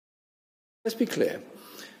Let's be clear.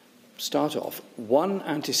 Start off, one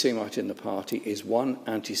anti-Semite in the party is one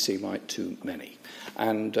anti-Semite too many.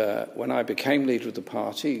 And when I became leader of the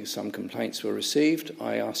party, some complaints were received.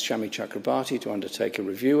 I asked Shami Chakrabarti to undertake a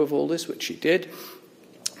review of all this, which she did.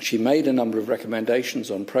 She made a number of recommendations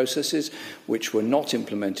on processes which were not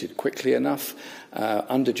implemented quickly enough.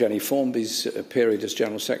 Under Jenny Formby's period as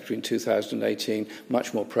General Secretary in 2018,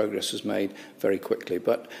 much more progress was made very quickly.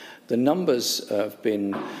 But the numbers have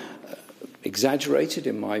been exaggerated,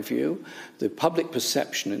 in my view. The public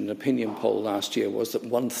perception in an opinion poll last year was that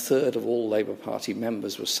 1/3 of all Labour Party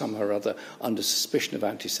members were somehow or other under suspicion of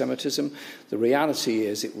anti-Semitism. The reality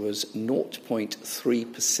is it was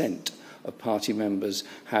 0.3% of party members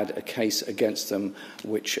had a case against them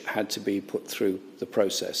which had to be put through the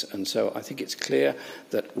process. And so I think it's clear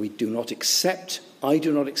that we do not accept, I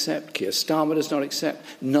do not accept, Keir Starmer does not accept,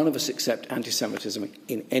 none of us accept anti-Semitism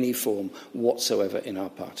in any form whatsoever in our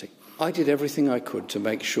party. I did everything I could to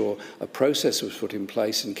make sure a process was put in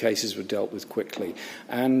place and cases were dealt with quickly.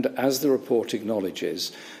 And as the report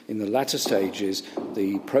acknowledges, in the latter stages,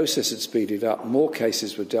 the process had speeded up, more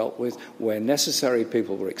cases were dealt with, where necessary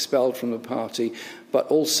people were expelled from the party, but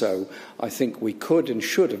also I think we could and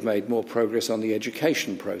should have made more progress on the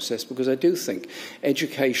education process, because I do think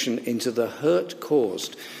education into the hurt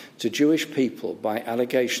caused to Jewish people by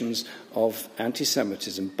allegations of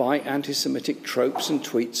anti-Semitism, by anti-Semitic tropes and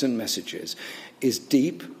tweets and messages, is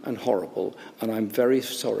deep and horrible, and I'm very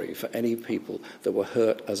sorry for any people that were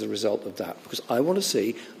hurt as a result of that, because I want to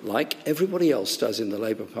see, like everybody else does in the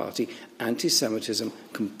Labour Party, anti-Semitism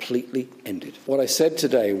completely ended. What I said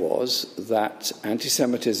today was that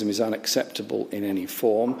anti-Semitism is unacceptable in any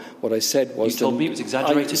form. What I said was... You told me it was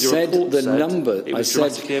exaggerated. Your report said it was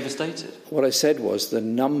dramatically overstated. What I said was the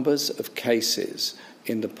numbers of cases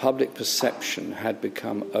in the public perception had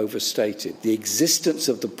become overstated. The existence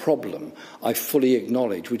of the problem I fully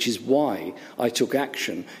acknowledge, which is why I took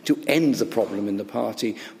action to end the problem in the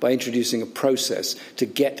party by introducing a process to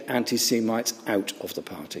get anti-Semites out of the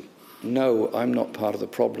party. No, I'm not part of the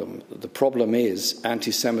problem. The problem is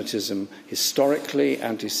anti-Semitism historically,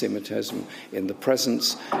 anti-Semitism in the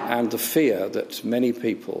present, and the fear that many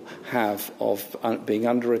people have of being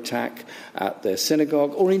under attack at their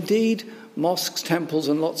synagogue, or indeed mosques, temples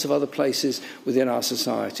and lots of other places within our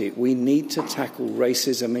society. We need to tackle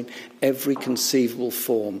racism in every conceivable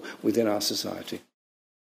form within our society.